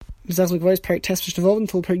The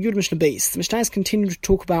Mishnah has continued to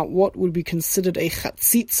talk about what would be considered a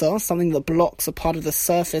chatzitza, something that blocks a part of the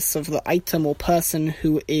surface of the item or person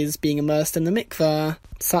who is being immersed in the mikveh,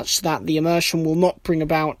 such that the immersion will not bring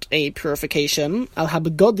about a purification. Al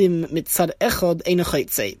habegodim mitzad echad ein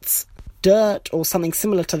chaytzeitz. Dirt or something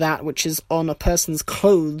similar to that which is on a person's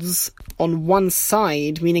clothes on one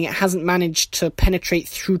side, meaning it hasn't managed to penetrate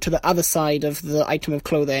through to the other side of the item of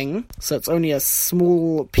clothing, so it's only a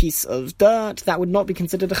small piece of dirt, that would not be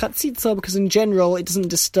considered a chatzitza, because in general it doesn't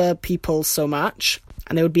disturb people so much,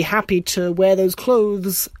 and they would be happy to wear those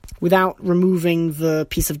clothes without removing the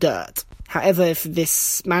piece of dirt. However, if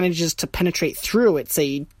this manages to penetrate through, it's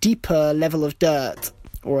a deeper level of dirt,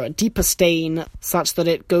 or a deeper stain, such that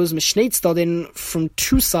it goes mishnei tzadin from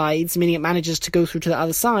two sides, meaning it manages to go through to the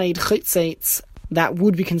other side, chaytzeitz, that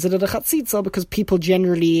would be considered a chatzitza, because people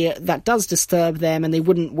generally, that does disturb them, and they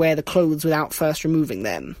wouldn't wear the clothes without first removing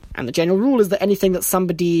them. And the general rule is that anything that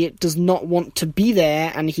somebody does not want to be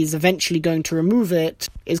there, and he's eventually going to remove it,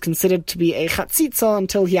 is considered to be a chatzitza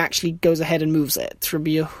until he actually goes ahead and moves it.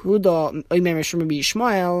 Rabbi Yehuda, Oimerish Rabbi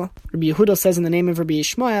Yishmael, Rabbi Yehuda says in the name of Rabbi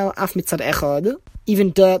Yishmael, Af mitzad echad,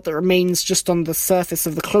 even dirt that remains just on the surface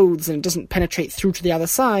of the clothes and it doesn't penetrate through to the other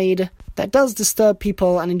side, that does disturb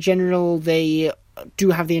people, and in general they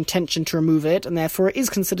do have the intention to remove it, and therefore it is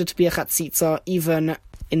considered to be a chatzitza even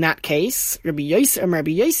in that case. Rabbi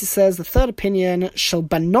Yossi says, the third opinion, shel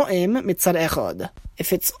banoim mitzad echad.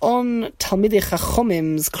 If it's on Talmidei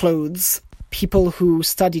Chachomim's clothes, people who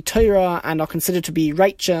study Torah and are considered to be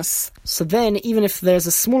righteous, so then even if there's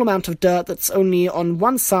a small amount of dirt that's only on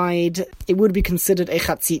one side, it would be considered a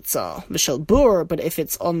chatzitza. V'shel bur, but if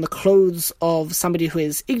it's on the clothes of somebody who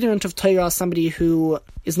is ignorant of Torah, somebody who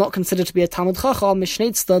is not considered to be a Talmud Chacham, mishnei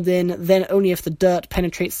tzadin, then only if the dirt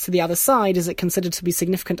penetrates to the other side is it considered to be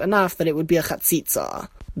significant enough that it would be a chatzitza.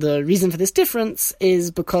 The reason for this difference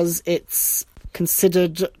is because it's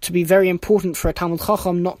considered to be very important for a Talmud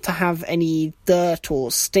Chacham not to have any dirt or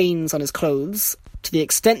stains on his clothes, to the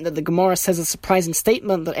extent that the Gemara says a surprising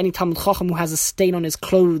statement that any Talmud Chacham who has a stain on his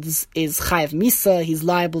clothes is chayav misa, he's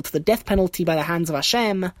liable to the death penalty by the hands of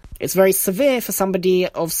Hashem. It's very severe for somebody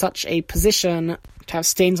of such a position to have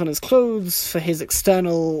stains on his clothes, for his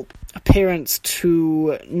external appearance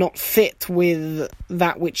to not fit with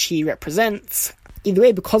that which he represents. Either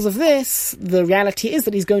way, because of this, the reality is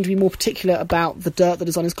that he's going to be more particular about the dirt that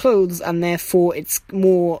is on his clothes, and therefore it's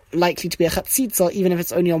more likely to be a chatzitza, even if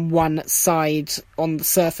it's only on one side on the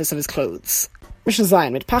surface of his clothes. Mishnah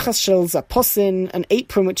Zayin, mit pachas shel zaposin, an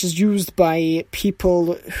apron which is used by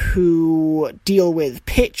people who deal with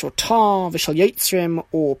pitch or tar, v'shel yotzrim,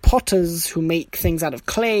 or potters who make things out of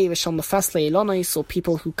clay, v'shel mefasle elonis, or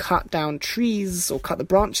people who cut down trees or cut the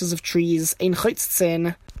branches of trees, ein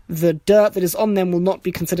chaytzin. The dirt that is on them will not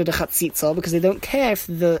be considered a chatzitza, because they don't care if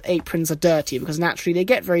the aprons are dirty, because naturally they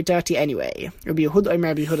get very dirty anyway. Rabbi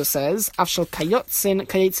Yehuda says, Afshal kayotzin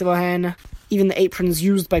kayetzivahen, even the aprons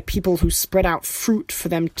used by people who spread out fruit for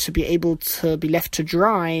them to be able to be left to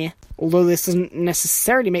dry, although this doesn't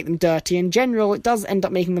necessarily make them dirty, in general it does end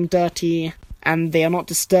up making them dirty, and they are not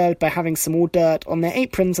disturbed by having some more dirt on their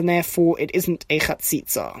aprons, and therefore it isn't a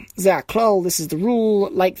chatzitza. Zeh klal, this is the rule,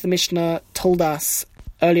 like the Mishnah told us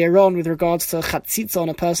earlier on with regards to chatzitza on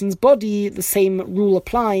a person's body. The same rule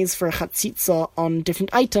applies for a chatzitza on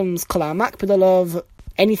different items. Kol ha'makpid,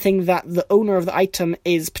 anything that the owner of the item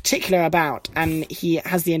is particular about, and he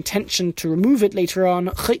has the intention to remove it later on,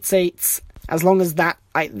 chaytzeitz, as long as that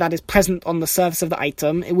is present on the surface of the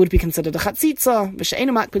item, it would be considered a chatzitza.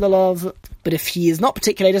 V'she'einu makpid, but if he is not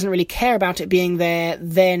particular, he doesn't really care about it being there,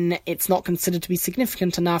 then it's not considered to be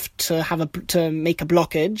significant enough to make a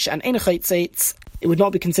blockage, and einu chaytzeitz, it would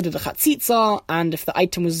not be considered a chatzitza, and if the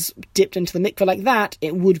item was dipped into the mikveh like that,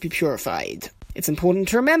 it would be purified. It's important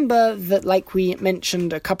to remember that, like we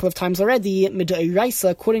mentioned a couple of times already,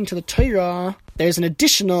 midoraisa, according to the Torah, there's an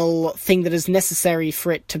additional thing that is necessary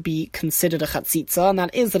for it to be considered a chatzitza, and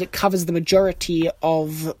that is that it covers the majority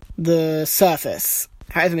of the surface.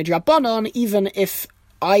 However, midrabanan, even if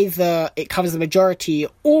either it covers the majority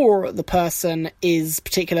or the person is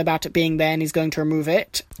particular about it being there and he's going to remove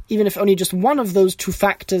it, even if only just one of those two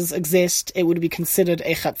factors exist, it would be considered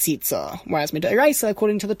a chatzitza. Whereas midoraisa,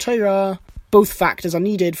 according to the Torah, both factors are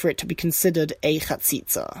needed for it to be considered a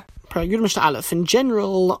chatzitza. In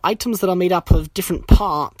general, items that are made up of different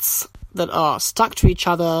parts that are stuck to each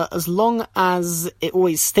other, as long as it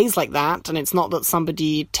always stays like that, and it's not that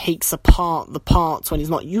somebody takes apart the parts when he's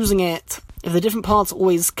not using it, if the different parts are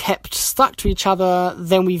always kept stuck to each other,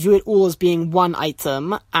 then we view it all as being one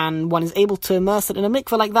item, and one is able to immerse it in a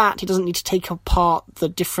mikveh like that. He doesn't need to take apart the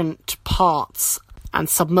different parts and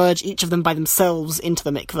submerge each of them by themselves into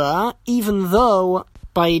the mikveh, even though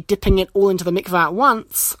by dipping it all into the mikveh at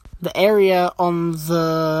once, the area on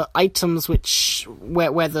the items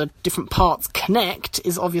where the different parts connect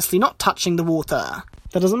is obviously not touching the water.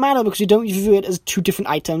 That doesn't matter because you don't view it as two different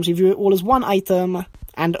items, you view it all as one item,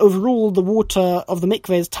 and overall the water of the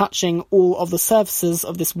mikveh is touching all of the surfaces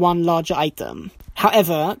of this one larger item.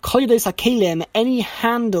 However, kol yodos hakelim, any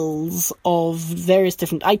handles of various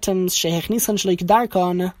different items, shehechnisan shelo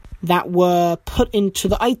kedarkon, that were put into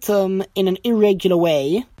the item in an irregular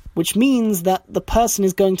way, which means that the person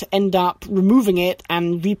is going to end up removing it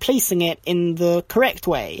and replacing it in the correct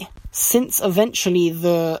way. Since eventually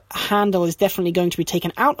the handle is definitely going to be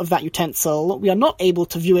taken out of that utensil, we are not able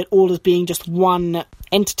to view it all as being just one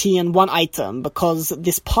entity and one item, because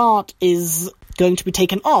this part is going to be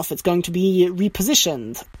taken off, it's going to be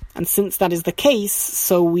repositioned. And since that is the case,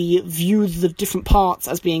 so we view the different parts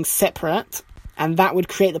as being separate, and that would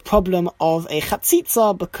create the problem of a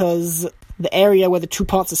chatzitza, because the area where the two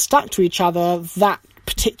parts are stuck to each other, that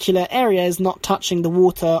particular area is not touching the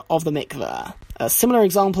water of the mikveh. A similar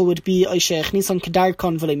example would be Nisan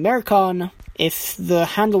Kedarkon V'le Merkon, if the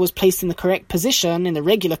handle was placed in the correct position, in the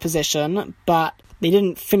regular position, but they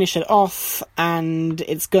didn't finish it off and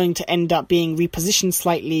it's going to end up being repositioned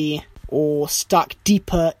slightly or stuck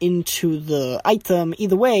deeper into the item.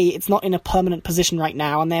 Either way, it's not in a permanent position right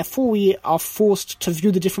now, and therefore we are forced to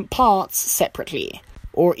view the different parts separately.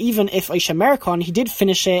 Or even if Oisha Merkon, he did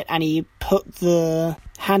finish it and he put the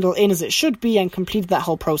handle in as it should be and completed that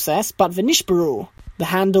whole process, but V'nishbaru, the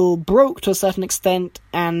handle broke to a certain extent,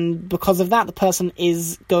 and because of that the person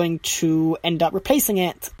is going to end up replacing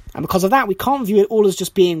it. And because of that we can't view it all as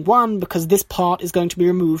just being one, because this part is going to be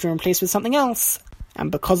removed and replaced with something else.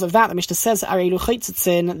 And because of that, the Mishnah says,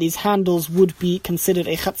 these handles would be considered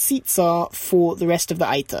a chatzitza for the rest of the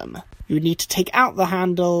item. You would need to take out the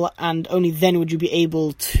handle, and only then would you be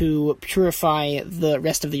able to purify the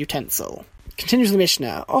rest of the utensil. Continues the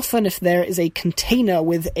Mishnah. Often if there is a container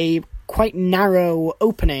with a quite narrow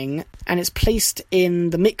opening, and it's placed in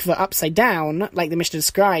the mikveh upside down, like the Mishnah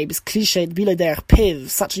describes, klishet bila derech piv,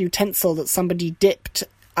 such a utensil that somebody dipped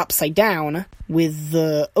upside down, with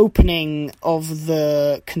the opening of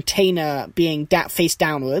the container being face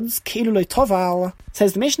downwards, ki'ilu lo toval,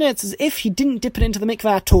 says the Mishnah, it's as if he didn't dip it into the mikveh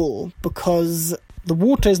at all, because the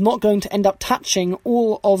water is not going to end up touching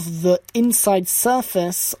all of the inside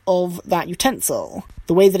surface of that utensil.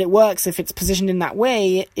 The way that it works, if it's positioned in that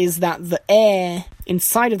way, is that the air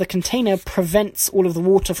inside of the container prevents all of the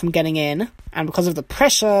water from getting in, and because of the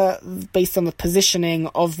pressure based on the positioning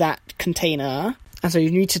of that container, and so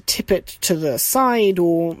you need to tip it to the side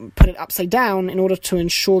or put it upside down in order to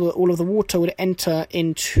ensure that all of the water would enter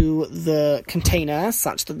into the container,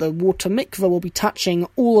 such that the water mikveh will be touching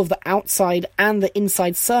all of the outside and the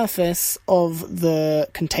inside surface of the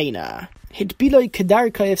container. Hitbiloi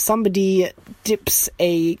kedarka, if somebody dips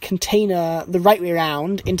a container the right way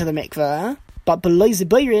around into the mikveh, but below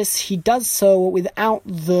Zibiris, he does so without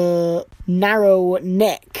the narrow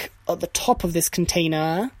neck at the top of this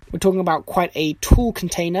container. We're talking about quite a tall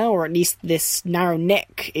container, or at least this narrow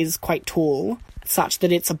neck is quite tall, such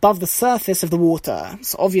that it's above the surface of the water.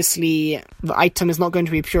 So obviously the item is not going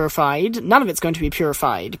to be purified. None of it's going to be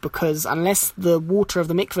purified, because unless the water of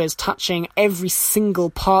the mikveh is touching every single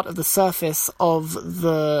part of the surface of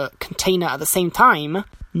the container at the same time,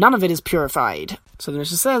 none of it is purified. So the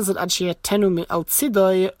Mishnah says that Adshiyatenu al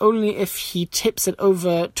tzidoi, only if he tips it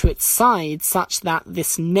over to its side, such that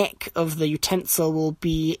this neck of the utensil will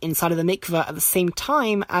be inside of the mikveh at the same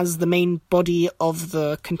time as the main body of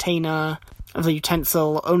the container of the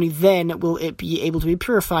utensil, only then will it be able to be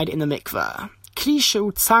purified in the mikveh.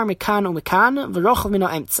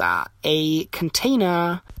 A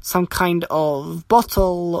container, some kind of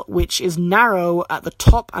bottle, which is narrow at the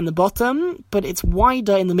top and the bottom, but it's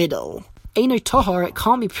wider in the middle. Eino tohar, it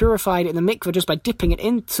can't be purified in the mikveh just by dipping it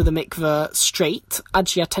into the mikveh straight,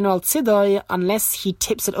 adshiyatenu al tzidoi, unless he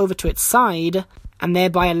tips it over to its side, and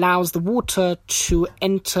thereby allows the water to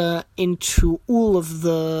enter into all of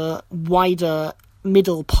the wider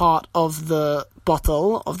middle part of the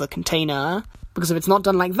bottle, of the container. Because if it's not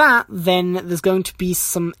done like that, then there's going to be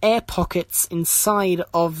some air pockets inside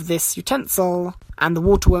of this utensil, and the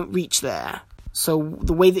water won't reach there. So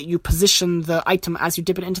the way that you position the item as you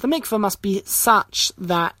dip it into the mikveh must be such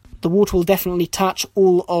that the water will definitely touch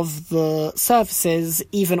all of the surfaces,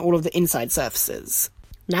 even all of the inside surfaces.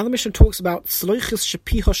 Now the Mishnah talks about Saloichis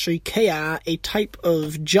Shapiha Shoikea, a type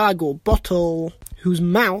of jug or bottle whose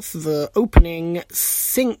mouth, the opening,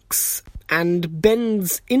 sinks and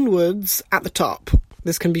bends inwards at the top.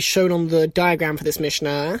 This can be shown on the diagram for this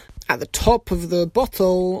Mishnah. at the top of the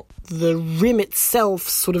bottle, the rim itself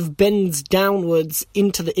sort of bends downwards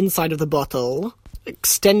into the inside of the bottle,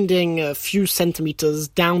 extending a few centimeters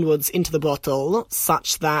downwards into the bottle,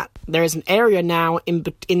 such that there is an area now in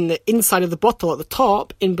the inside of the bottle at the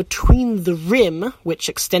top, in between the rim, which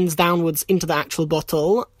extends downwards into the actual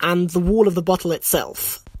bottle, and the wall of the bottle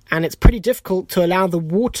itself. And it's pretty difficult to allow the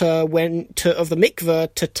water of the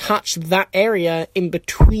mikveh to touch that area in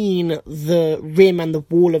between the rim and the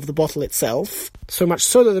wall of the bottle itself. So much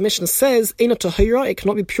so that the Mishnah says, Eina tahira, it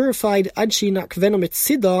cannot be purified ad she'inakveno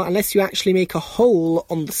mitzida, unless you actually make a hole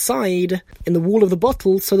on the side in the wall of the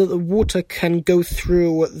bottle so that the water can go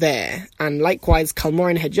through there. And likewise,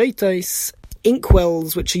 kalmorin hedyotos,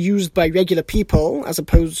 inkwells which are used by regular people as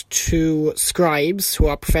opposed to scribes who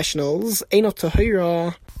are professionals, Eina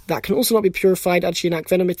tahira, that can also not be purified until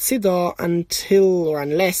or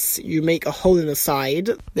unless you make a hole in the side.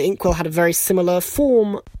 The inkwell had a very similar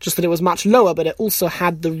form, just that it was much lower, but it also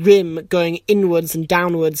had the rim going inwards and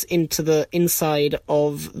downwards into the inside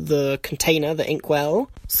of the container, the inkwell,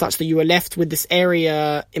 such that you were left with this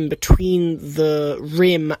area in between the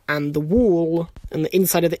rim and the wall and the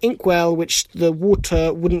inside of the inkwell, which the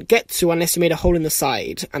water wouldn't get to unless you made a hole in the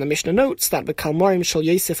side. And the Mishnah notes that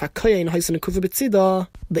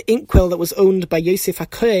the inkwell that was owned by Yosef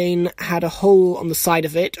HaKohen had a hole on the side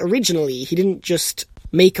of it originally. He didn't just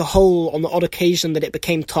make a hole on the odd occasion that it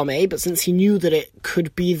became Tomei, but since he knew that it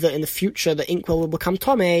could be that in the future the inkwell will become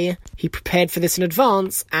Tomei, he prepared for this in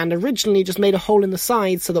advance and originally just made a hole in the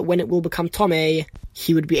side so that when it will become Tomei,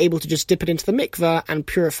 he would be able to just dip it into the mikveh and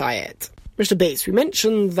purify it. Mr. Bates, we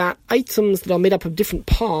mentioned that items that are made up of different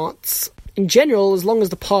parts, in general, as long as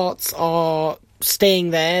the parts are staying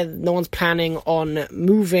there, no one's planning on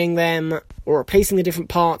moving them or replacing the different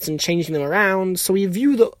parts and changing them around, so we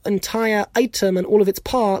view the entire item and all of its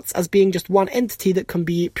parts as being just one entity that can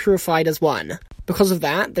be purified as one. Because of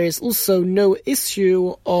that, there is also no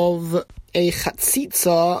issue of a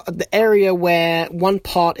chatzitza, the area where one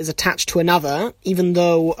part is attached to another, even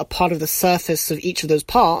though a part of the surface of each of those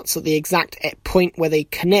parts, at the exact point where they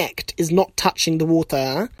connect, is not touching the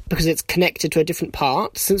water, because it's connected to a different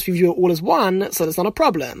part. Since we view it all as one, so that's not a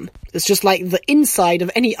problem. It's just like the inside of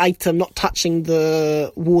any item not touching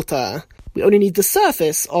the water. We only need the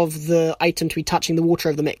surface of the item to be touching the water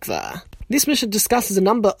of the mikveh. This Mishnah discusses a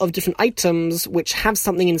number of different items which have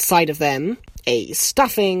something inside of them, a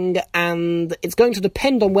stuffing, and it's going to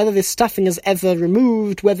depend on whether this stuffing is ever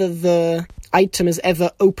removed, whether the item is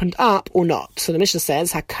ever opened up or not. So the Mishnah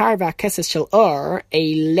says, Hakar v'hakeses shel or,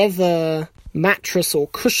 a leather mattress or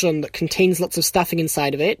cushion that contains lots of stuffing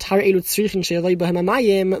inside of it,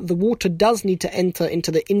 the water does need to enter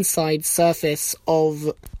into the inside surface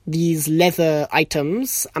of these leather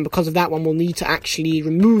items, and because of that one will need to actually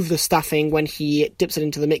remove the stuffing when he dips it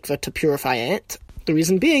into the mikveh to purify it. The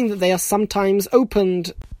reason being that they are sometimes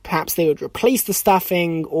opened. Perhaps they would replace the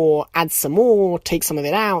stuffing or add some more, take some of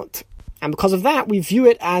it out. And because of that, we view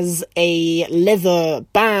it as a leather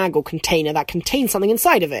bag or container that contains something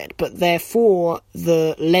inside of it. But therefore,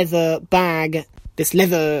 the leather bag, this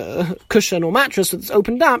leather cushion or mattress that's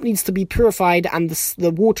opened up, needs to be purified, and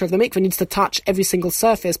the water of the mikveh needs to touch every single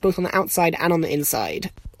surface, both on the outside and on the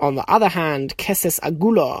inside. On the other hand, keses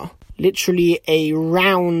agula, literally a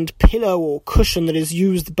round pillow or cushion that is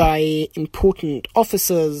used by important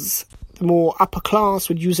officers. The more upper class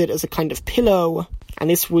would use it as a kind of pillow, and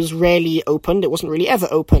this was rarely opened. It wasn't really ever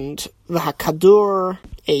opened. The hakadur,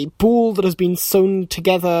 a ball that has been sewn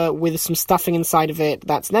together with some stuffing inside of it,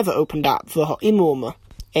 that's never opened up. The ha'imum,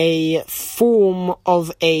 a form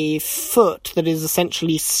of a foot that is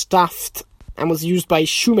essentially stuffed and was used by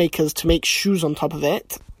shoemakers to make shoes on top of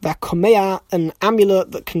it. The komea, an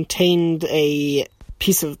amulet that contained a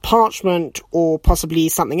piece of parchment or possibly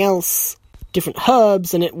something else, different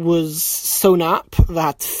herbs, and it was sewn up.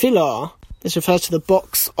 The tefillah, this refers to the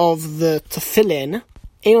box of the tefillin.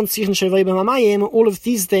 All of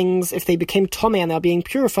these things, if they became tomei and they are being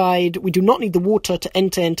purified, we do not need the water to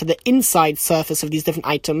enter into the inside surface of these different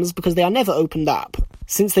items because they are never opened up.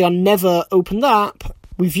 Since they are never opened up,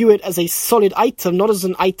 we view it as a solid item, not as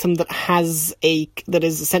an item that that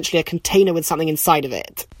is essentially a container with something inside of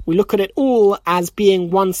it. We look at it all as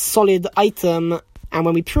being one solid item, and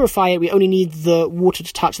when we purify it, we only need the water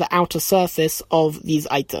to touch the outer surface of these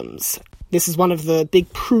items. This is one of the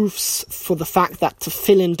big proofs for the fact that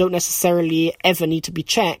tefillin don't necessarily ever need to be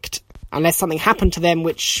checked, unless something happened to them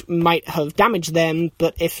which might have damaged them,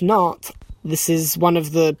 but if not, this is one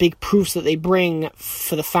of the big proofs that they bring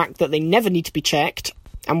for the fact that they never need to be checked,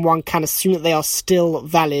 and one can assume that they are still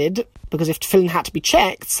valid, because if tefillin had to be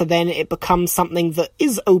checked, so then it becomes something that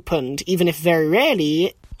is opened, even if very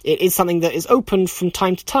rarely, It is something that is open from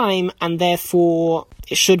time to time, and therefore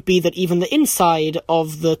it should be that even the inside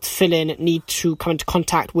of the tefillin need to come into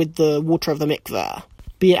contact with the water of the mikveh.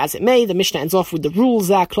 Be it as it may, the Mishnah ends off with the rule,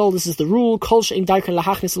 Zaklol, this is the rule, Kol she'im darken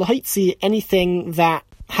lahachnis lahaitzi, anything that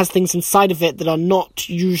has things inside of it that are not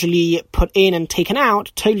usually put in and taken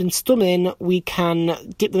out, tolin stumin, we can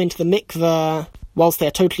dip them into the mikveh whilst they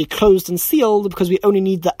are totally closed and sealed, because we only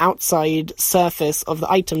need the outside surface of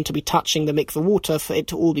the item to be touching the mikveh water for it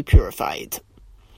to all be purified.